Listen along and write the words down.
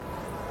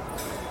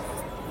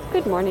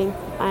Good morning,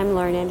 I'm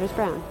Lauren Andrews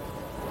Brown,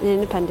 an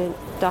independent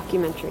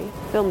documentary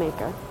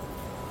filmmaker.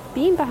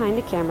 Being behind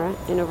the camera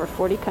in over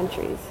 40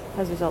 countries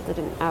has resulted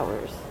in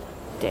hours,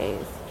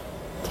 days,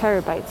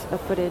 terabytes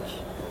of footage.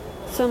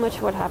 So much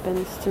of what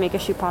happens to make a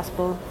shoot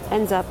possible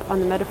ends up on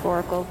the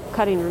metaphorical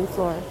cutting room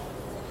floor.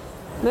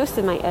 Most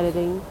of my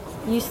editing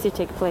used to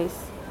take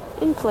place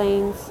in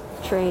planes,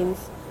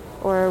 trains,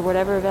 or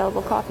whatever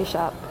available coffee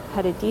shop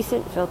had a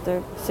decent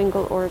filtered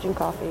single origin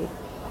coffee,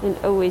 and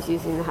always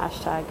using the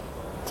hashtag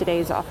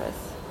Today's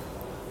Office.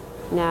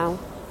 Now,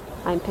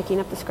 I'm picking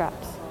up the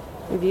scraps,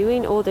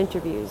 reviewing old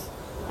interviews,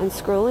 and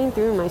scrolling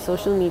through my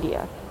social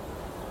media,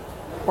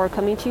 or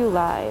coming to you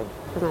live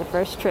for my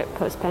first trip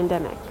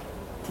post-pandemic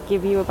to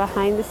give you a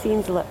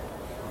behind-the-scenes look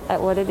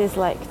at what it is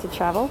like to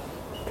travel,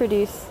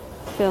 produce,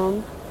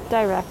 film,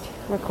 direct,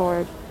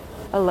 record,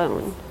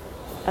 alone,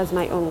 as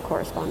my own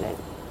correspondent.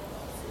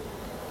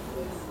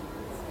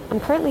 I'm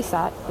currently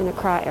sat in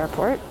Accra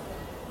Airport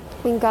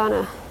in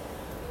Ghana,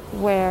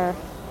 where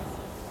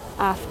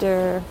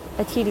after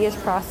a tedious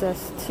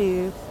process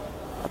to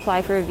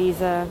apply for a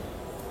visa,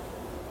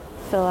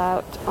 fill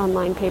out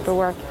online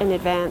paperwork in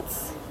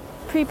advance,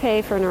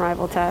 prepay for an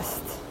arrival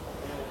test,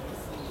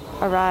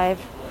 arrive,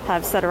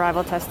 have said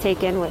arrival test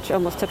taken, which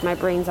almost took my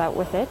brains out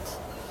with it,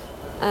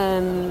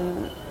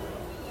 found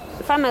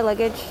my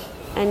luggage,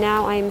 and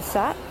now I'm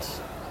sat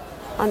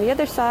on the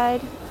other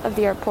side of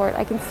the airport.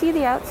 I can see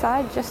the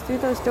outside just through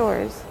those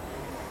doors,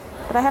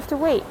 but I have to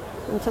wait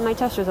until my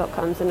test result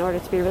comes in order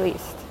to be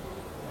released.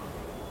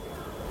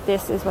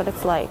 This is what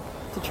it's like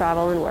to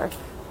travel and work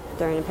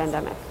during a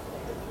pandemic,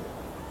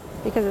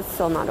 because it's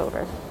still not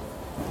over.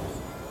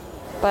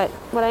 But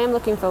what I am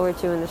looking forward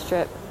to in this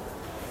trip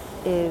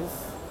is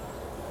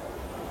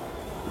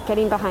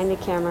getting behind the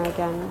camera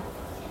again,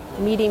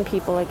 meeting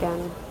people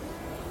again,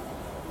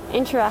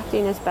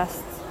 interacting as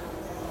best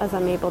as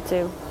I'm able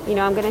to. You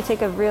know, I'm going to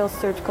take a real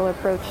surgical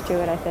approach to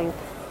it, I think,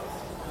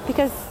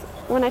 because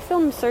when I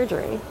film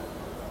surgery,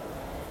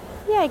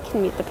 yeah, I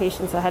can meet the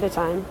patients ahead of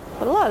time,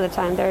 but a lot of the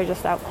time they're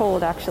just out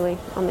cold, actually,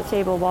 on the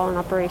table while an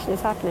operation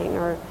is happening,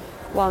 or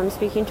while I'm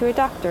speaking to a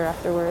doctor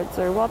afterwards,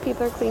 or while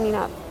people are cleaning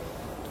up.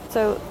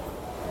 So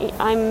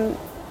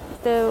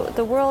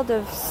the world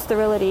of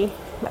sterility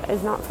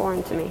is not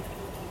foreign to me.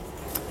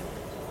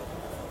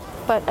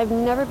 But I've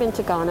never been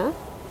to Ghana.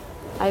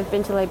 I've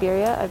been to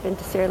Liberia. I've been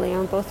to Sierra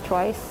Leone, both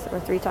twice or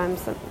three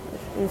times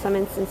in some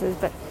instances,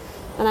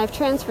 and I've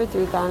transferred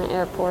through Ghana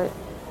Airport.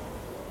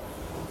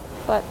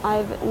 But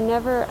I've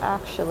never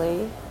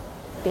actually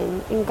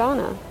been in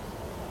Ghana.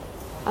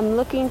 I'm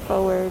looking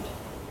forward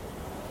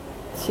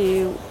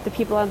to the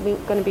people I'm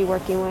going to be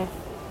working with.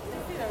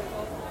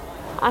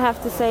 I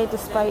have to say,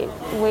 despite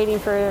waiting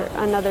for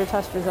another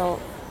test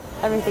result,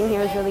 everything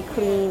here is really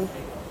clean.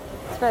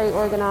 It's very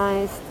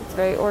organized. It's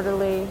very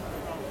orderly.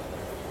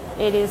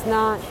 It is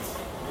not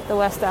the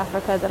West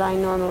Africa that I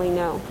normally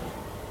know.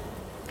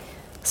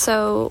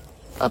 So,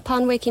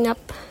 upon waking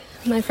up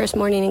my first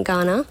morning in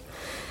Ghana,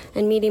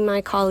 and meeting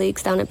my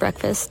colleagues down at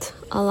breakfast,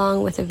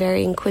 along with a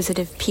very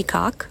inquisitive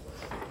peacock.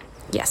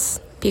 Yes,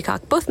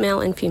 peacock, both male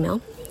and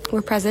female,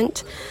 were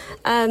present.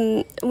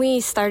 We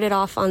started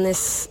off on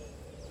this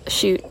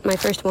shoot, my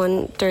first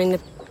one during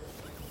the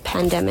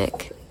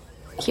pandemic,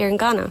 here in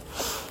Ghana.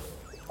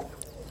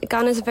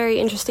 Ghana is a very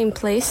interesting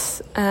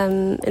place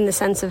in the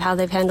sense of how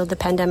they've handled the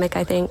pandemic,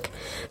 I think,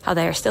 how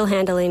they are still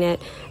handling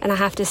it. And I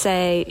have to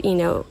say, you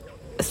know,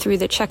 through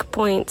the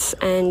checkpoints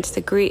and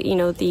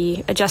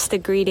the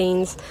adjusted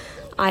greetings,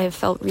 I have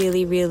felt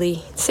really,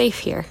 really safe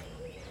here.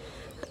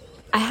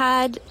 I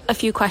had a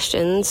few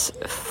questions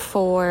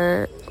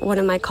for one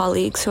of my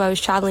colleagues who I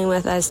was traveling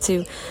with as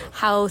to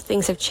how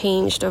things have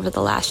changed over the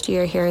last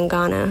year here in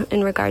Ghana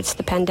in regards to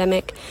the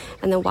pandemic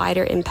and the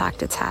wider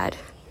impact it's had.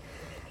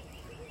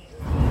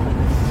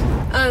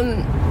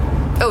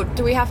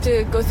 Do we have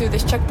to go through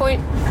this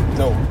checkpoint?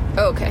 No.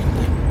 Oh, okay.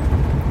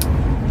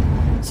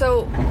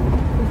 So,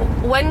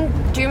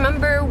 do you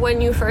remember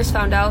when you first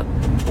found out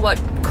what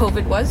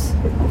COVID was?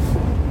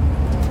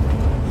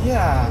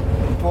 Yeah,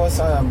 it was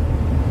on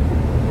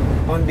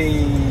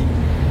the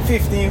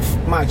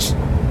 15th March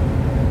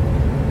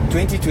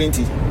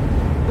 2020.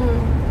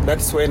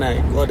 That's when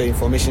I got the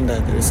information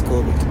that there is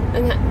COVID.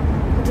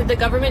 And did the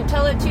government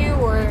tell it to you,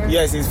 or?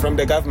 Yes, it's from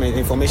the government.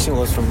 Information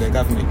was from the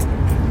government.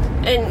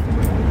 And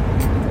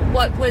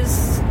what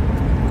was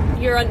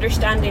your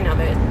understanding of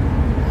it?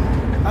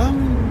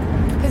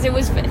 Because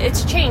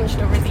it's changed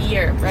over the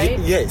year, right?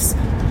 Yes.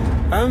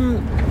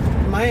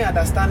 My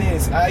understanding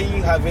is I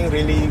haven't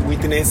really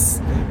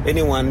witnessed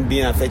anyone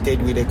being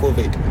affected with the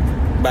COVID,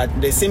 but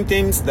the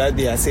symptoms that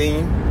they are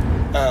saying,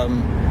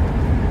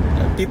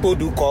 people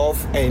do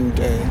cough and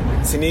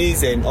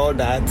sneeze and all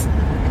that,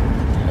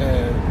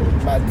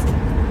 but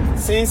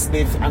since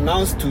they've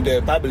announced to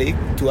the public,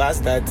 to us,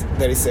 that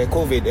there is a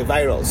COVID, a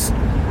virus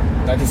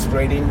that is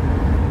spreading,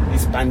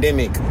 this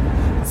pandemic,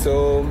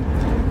 so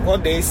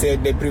what they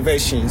said, the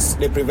preventions,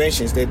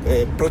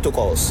 the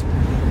protocols.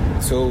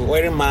 So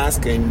wearing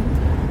mask and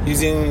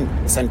using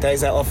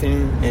sanitizer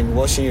often and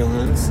washing your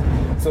hands.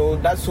 So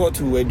that's what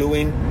we were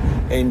doing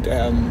And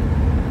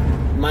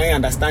my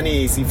understanding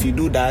is if you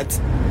do that,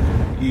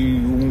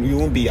 you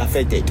won't be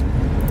affected.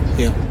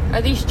 Yeah.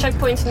 Are these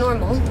checkpoints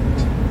normal?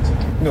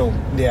 No,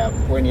 they are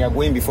when you are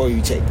going before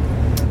you check.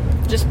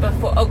 Just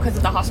before? Oh, because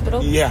of the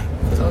hospital? Yeah.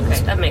 Okay,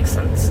 that makes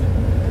sense.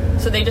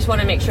 So they just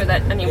want to make sure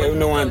that anyone who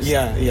goes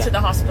to the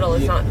hospital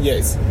is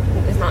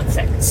not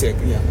sick. Sick,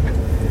 yeah.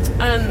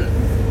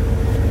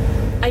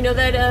 I know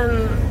that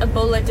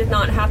Ebola did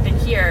not happen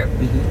here,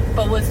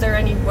 but was there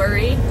any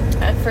worry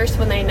at first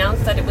when they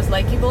announced that it was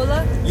like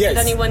Ebola? Yes.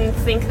 Did anyone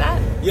think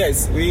that?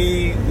 Yes,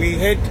 we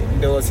heard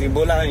there was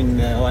Ebola in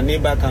our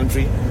neighbor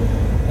country,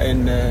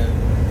 and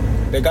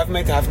the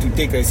government have to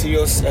take a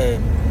serious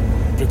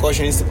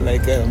precautions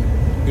like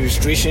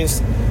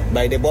restrictions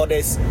by the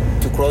borders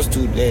to cross to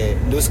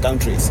those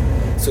countries.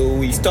 So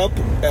we stopped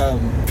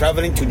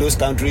traveling to those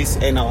countries,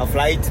 and our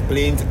flight,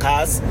 planes,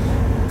 cars,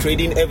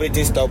 trading,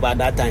 everything stopped at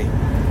that time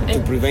to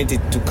prevent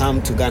it to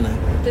come to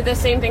Ghana. Did the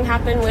same thing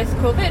happen with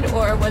COVID,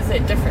 or was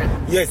it different?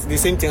 Yes, the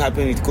same thing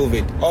happened with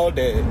COVID. All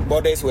the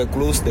borders were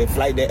closed,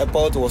 the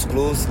airport was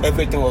closed,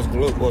 everything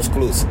was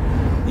closed.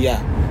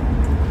 Yeah.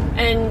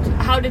 And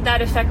how did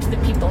that affect the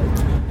people?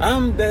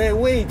 The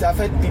way it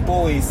affects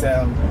people is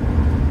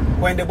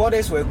when the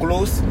borders were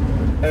closed,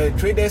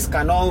 traders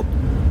cannot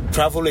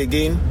travel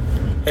again,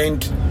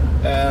 and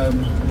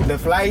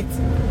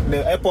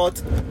the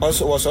airport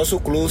was also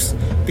closed.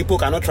 People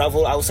cannot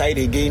travel outside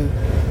again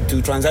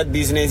to transact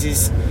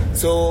businesses.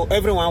 So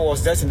everyone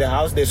was just in the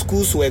house. The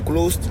schools were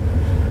closed,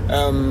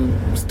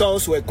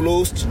 stores were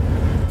closed.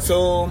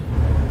 So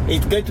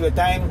it get to a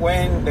time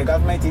when the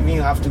government even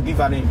have to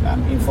give an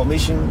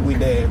information with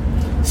the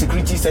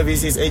security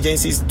services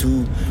agencies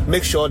to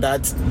make sure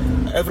that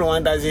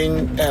everyone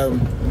doesn't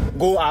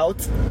go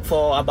out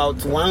for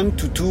about 1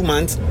 to 2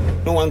 months.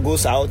 No one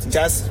goes out,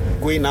 just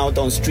going out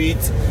on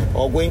street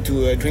or going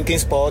to a drinking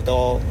spot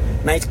or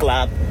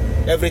nightclub.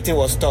 Everything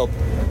was stopped.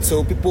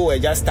 So people were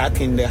just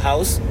stuck in the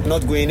house,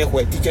 not going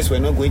anywhere. Teachers were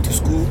not going to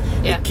school.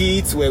 Yeah. The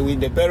kids were with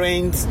the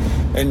parents,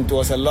 and it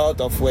was a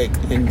lot of work.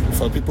 And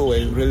for people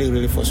were really,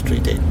 really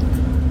frustrated.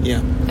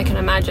 Yeah. I can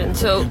imagine.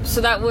 So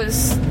that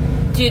was.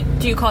 Do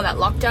you call that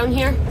lockdown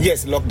here?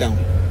 Yes, lockdown.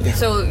 Yeah.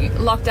 So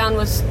lockdown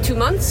was 2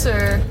 months,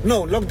 or?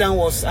 No, lockdown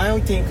was. I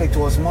don't think it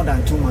was more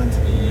than 2 months.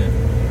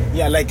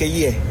 Yeah, like a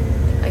year.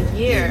 A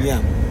year. Yeah.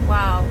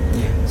 Wow.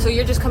 Yeah. So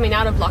you're just coming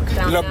out of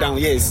lockdown. Lockdown, now.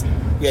 Yes.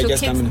 Yeah, so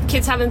just coming.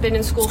 Kids haven't been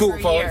in school for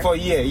a year. For a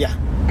year, yeah.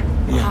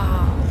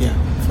 Wow. Yeah,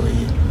 for a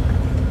year.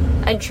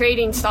 And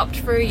trading stopped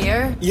for a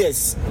year?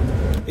 Yes.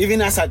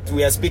 Even as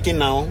we are speaking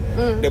now,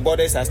 the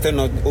borders are still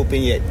not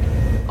open yet.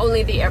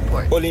 Only the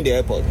airport? Only the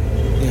airport,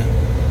 yeah.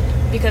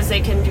 Because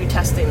they can do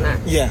testing there?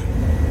 Yeah,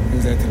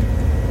 exactly.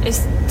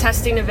 Is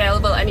testing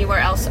available anywhere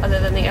else other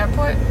than the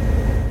airport?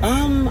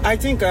 I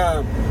think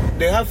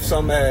they have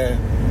some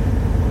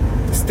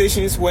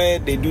stations where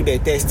they do the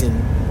testing.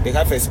 They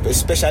have a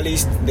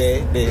specialist there,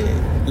 the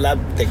lab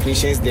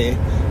technicians there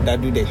that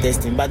do the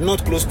testing, but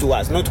not close to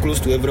us, not close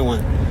to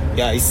everyone.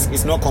 Yeah,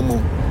 it's not common.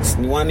 It's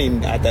one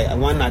at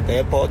the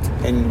airport,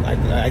 and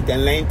at the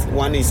length,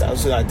 one is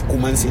also at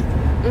Kumasi.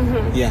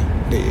 Yeah,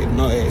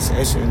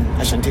 it's in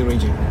Ashanti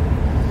region.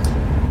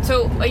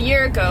 So a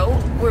year ago,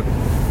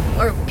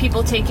 were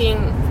people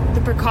taking the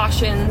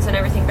precautions and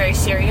everything very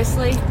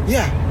seriously?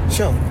 Yeah,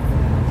 sure.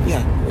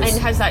 Yeah. And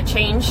has that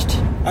changed?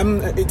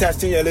 It has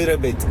changed a little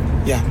bit.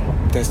 Yeah,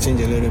 it has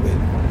changed a little bit.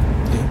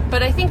 Yeah.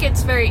 But I think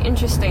it's very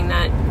interesting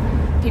that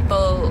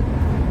people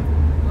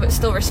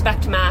still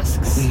respect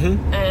masks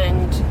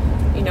and,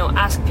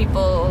 ask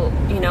people,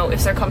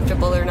 if they're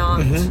comfortable or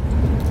not.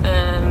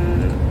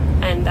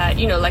 And that,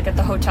 like at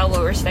the hotel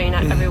where we're staying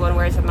at, everyone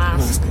wears a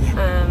mask.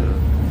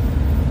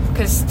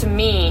 Because to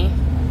me,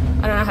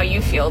 I don't know how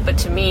you feel, but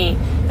to me,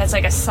 that's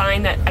like a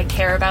sign that I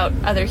care about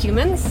other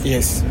humans.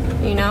 Yes.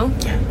 Yeah.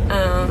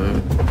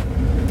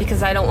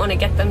 Because I don't want to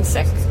get them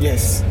sick.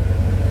 Yes.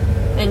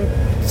 And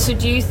so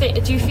do you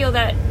feel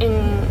that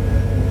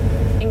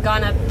in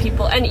Ghana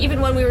people, and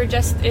even when we were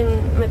just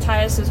in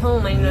Matthias's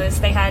home, I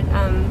noticed they had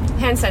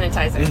hand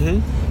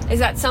sanitizer. Is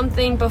that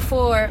something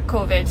before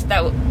COVID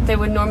that they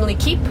would normally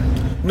keep?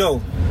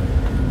 No.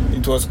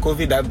 It was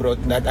COVID that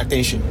brought that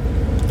attention.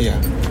 Yeah.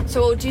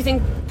 So do you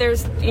think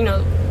there's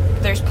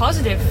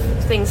positive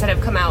things that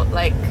have come out,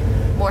 like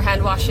more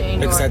hand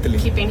washing or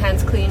keeping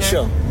hands cleaner?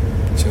 Sure.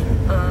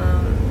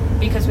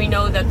 Because we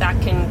know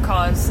that can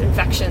cause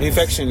infections.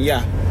 Infection,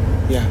 yeah.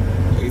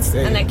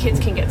 And that kids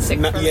can get sick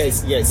from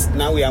it. Yes.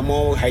 Now we are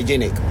more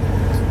hygienic.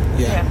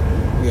 Yeah.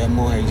 We are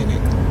more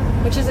hygienic.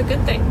 Which is a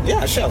good thing.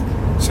 Yeah, sure.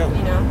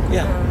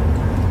 Yeah.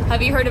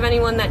 Have you heard of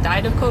anyone that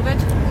died of COVID?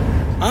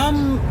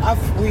 I've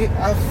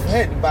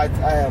heard, but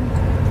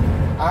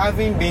I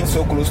haven't been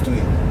so close to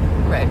it.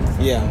 Right.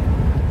 Yeah.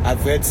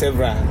 I've heard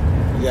several.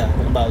 Yeah,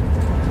 about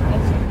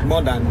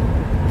more than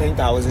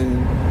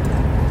 10,000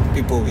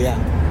 people. Yeah.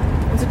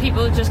 So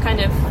people just kind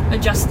of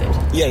adjusted.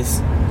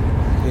 Yes.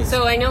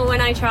 So I know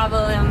when I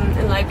travel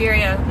in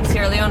Liberia and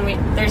Sierra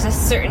Leone, there's a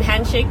certain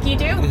handshake you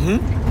do.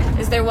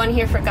 Is there one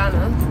here for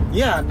Ghana?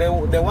 Yeah,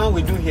 the one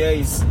we do here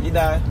is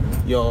either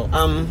your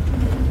arm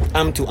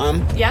arm to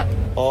arm, Yep.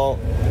 or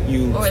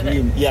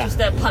just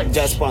a punch.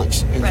 Just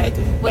punch,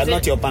 exactly. Right. But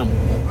not your palm.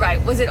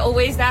 Right. Was it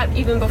always that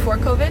even before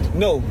COVID?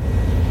 No.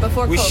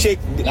 Before We COVID. shake.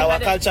 Our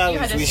culture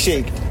is we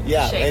shake.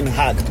 Yeah, shake. and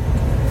hugged.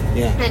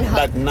 Yeah. And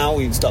hug. But now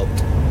we've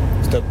stopped.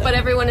 That. But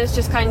everyone is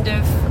just kind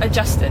of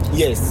adjusted.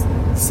 Yes.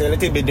 It's a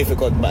little bit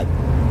difficult, but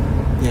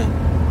yeah.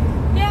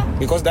 Yeah.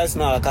 Because that's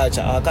not our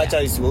culture. Our culture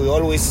is we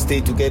always stay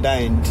together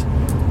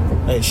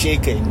and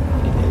shake. And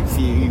if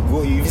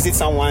you visit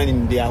someone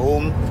in their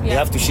home, they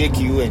have to shake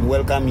you and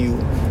welcome you.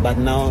 But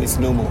now it's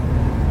no more.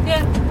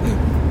 Yeah.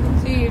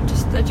 So you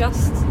just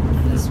adjust.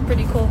 It's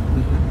pretty cool.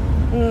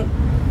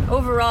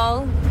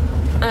 Overall,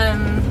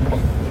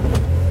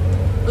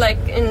 like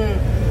in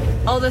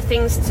all the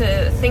things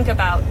to think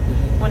about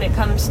when it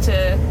comes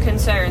to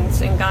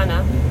concerns in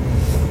Ghana,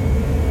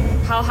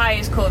 how high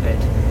is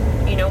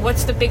COVID? You know,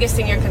 what's the biggest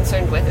thing you're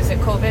concerned with? Is it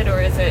COVID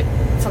or is it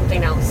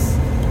something else?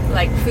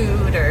 Like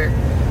food or,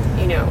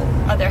 you know,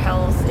 other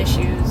health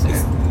issues?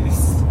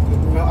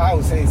 I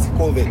would say it's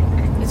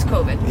COVID. It's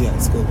COVID. Yeah,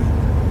 it's COVID.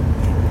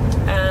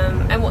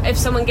 And if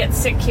someone gets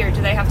sick here,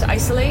 do they have to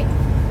isolate?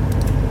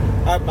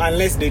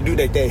 Unless they do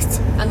the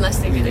test. Unless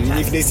they do the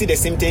test. If they see the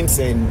symptoms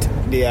and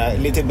they are a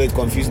little bit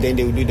confused, then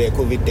they will do the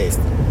COVID test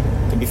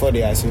before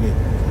they isolate.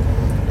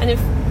 And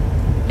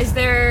is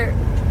there,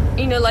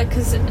 you know, like,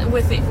 because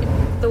with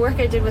the work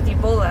I did with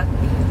Ebola,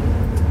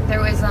 there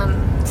was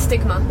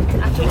stigma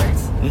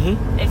afterwards.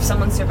 Mm-hmm. If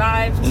someone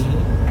survived,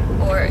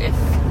 or if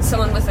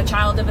someone was a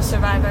child of a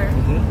survivor.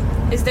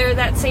 Is there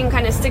that same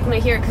kind of stigma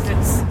here? Because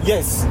it's...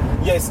 Yes.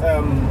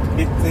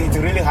 It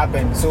really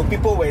happened. So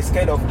people were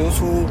scared of those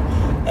who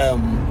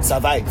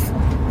survived.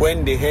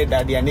 When they heard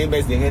that their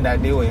neighbors, they heard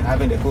that they were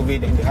having the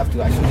COVID and they have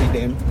to isolate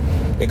them.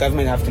 The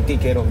government have to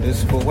take care of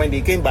those people. When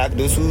they came back,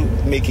 those who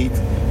make it,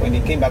 when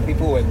they came back,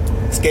 people were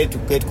scared to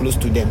get close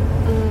to them.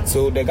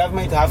 So the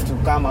government have to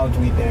come out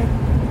with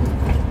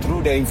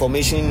through the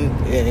information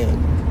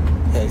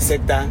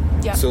sector.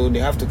 Yeah. So they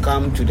have to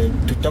come to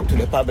talk to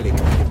the public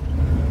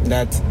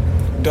that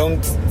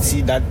don't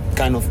see that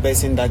kind of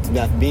person that they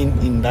have been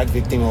in that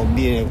victim or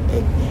being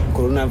a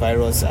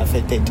coronavirus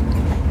affected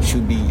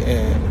should be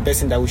a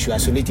person that we should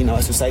isolate in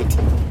our society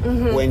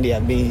when they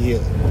are being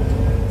healed.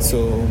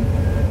 So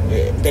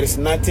there is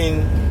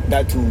nothing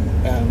that will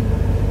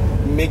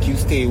make you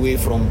stay away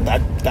from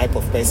that type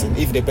of person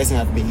if the person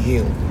has been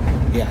healed.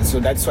 Yeah, so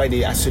that's why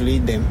they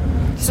isolate them.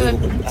 So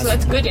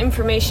that's good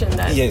information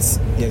then. Yes.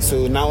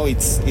 So now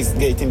it's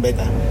getting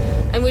better.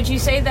 And would you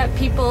say that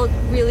people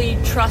really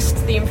trust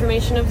the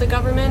information of the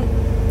government?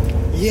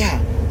 Yeah,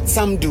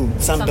 some do,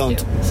 some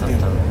don't. Some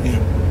don't. Yeah.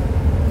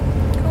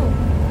 Cool.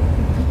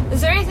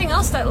 Is there anything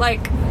else that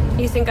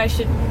you think I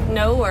should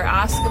know or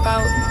ask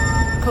about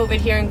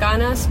COVID here in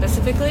Ghana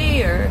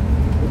specifically, or?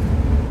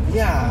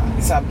 Yeah,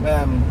 it's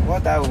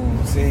what I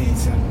would say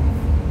is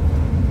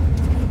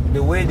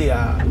the way they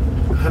are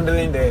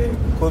handling the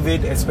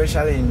COVID,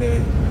 especially in the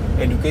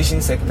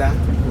education sector,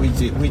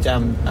 which I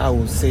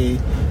would say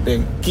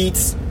the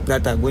kids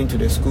that are going to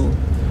the school,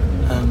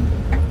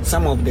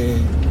 some of the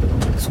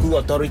school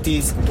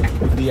authorities,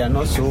 they are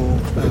not so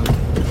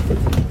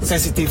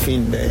sensitive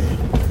in the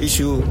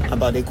issue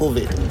about the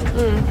COVID.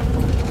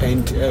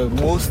 And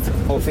most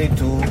of it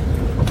too,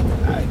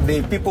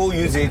 the people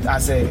use it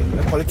as a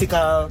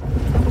political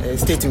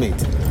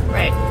statement.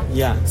 Right.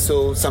 Yeah,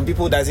 so some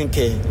people doesn't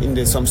care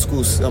in some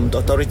schools, some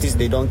authorities,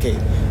 they don't care.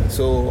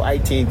 So I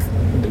think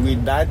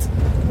with that's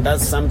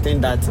something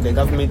that the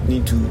government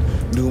need to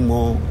do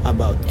more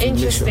about.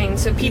 Interesting.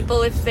 So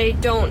people, if they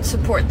don't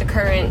support the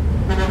current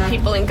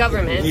people in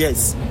government,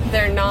 yes,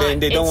 they're not then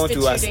they don't want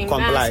to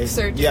comply. Masks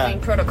or doing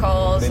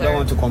protocols. They don't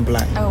want to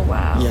comply. Oh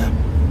wow. Yeah.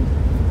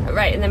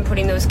 Right, and then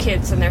putting those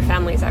kids and their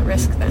families at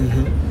risk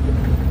then.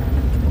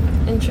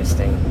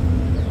 Interesting.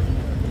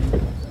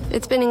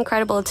 It's been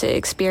incredible to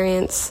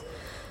experience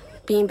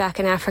being back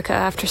in Africa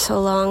after so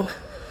long,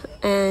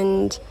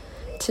 and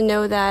to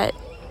know that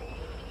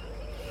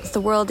the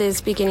world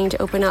is beginning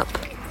to open up,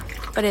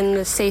 but in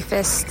the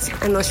safest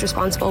and most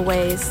responsible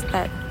ways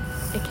that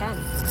it can.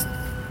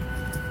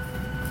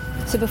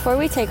 So before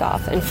we take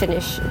off and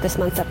finish this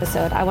month's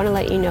episode, I want to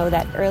let you know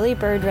that early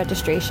bird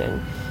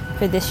registration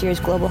for this year's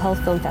Global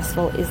Health Film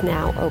Festival is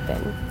now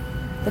open.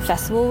 The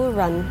festival will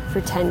run for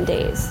 10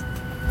 days,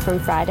 from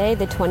Friday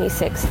the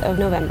 26th of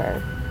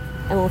November,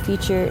 and will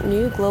feature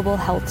new global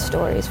health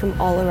stories from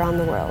all around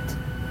the world,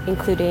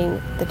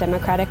 including the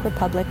Democratic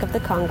Republic of the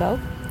Congo,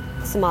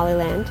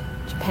 Somaliland,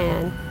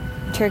 Japan,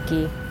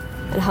 Turkey,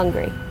 and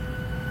Hungary.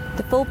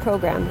 The full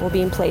program will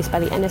be in place by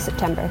the end of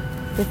September,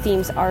 with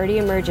themes already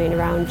emerging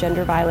around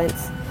gender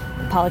violence,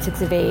 the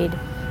politics of aid,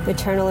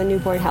 maternal and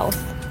newborn health.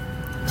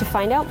 To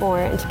find out more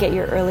and to get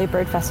your early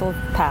bird festival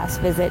pass,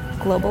 visit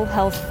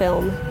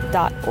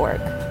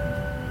globalhealthfilm.org.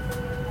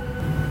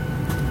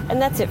 And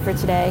that's it for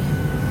today.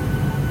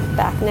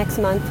 Back next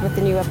month with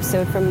a new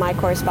episode from My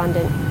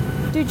Correspondent.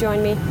 Do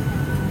join me.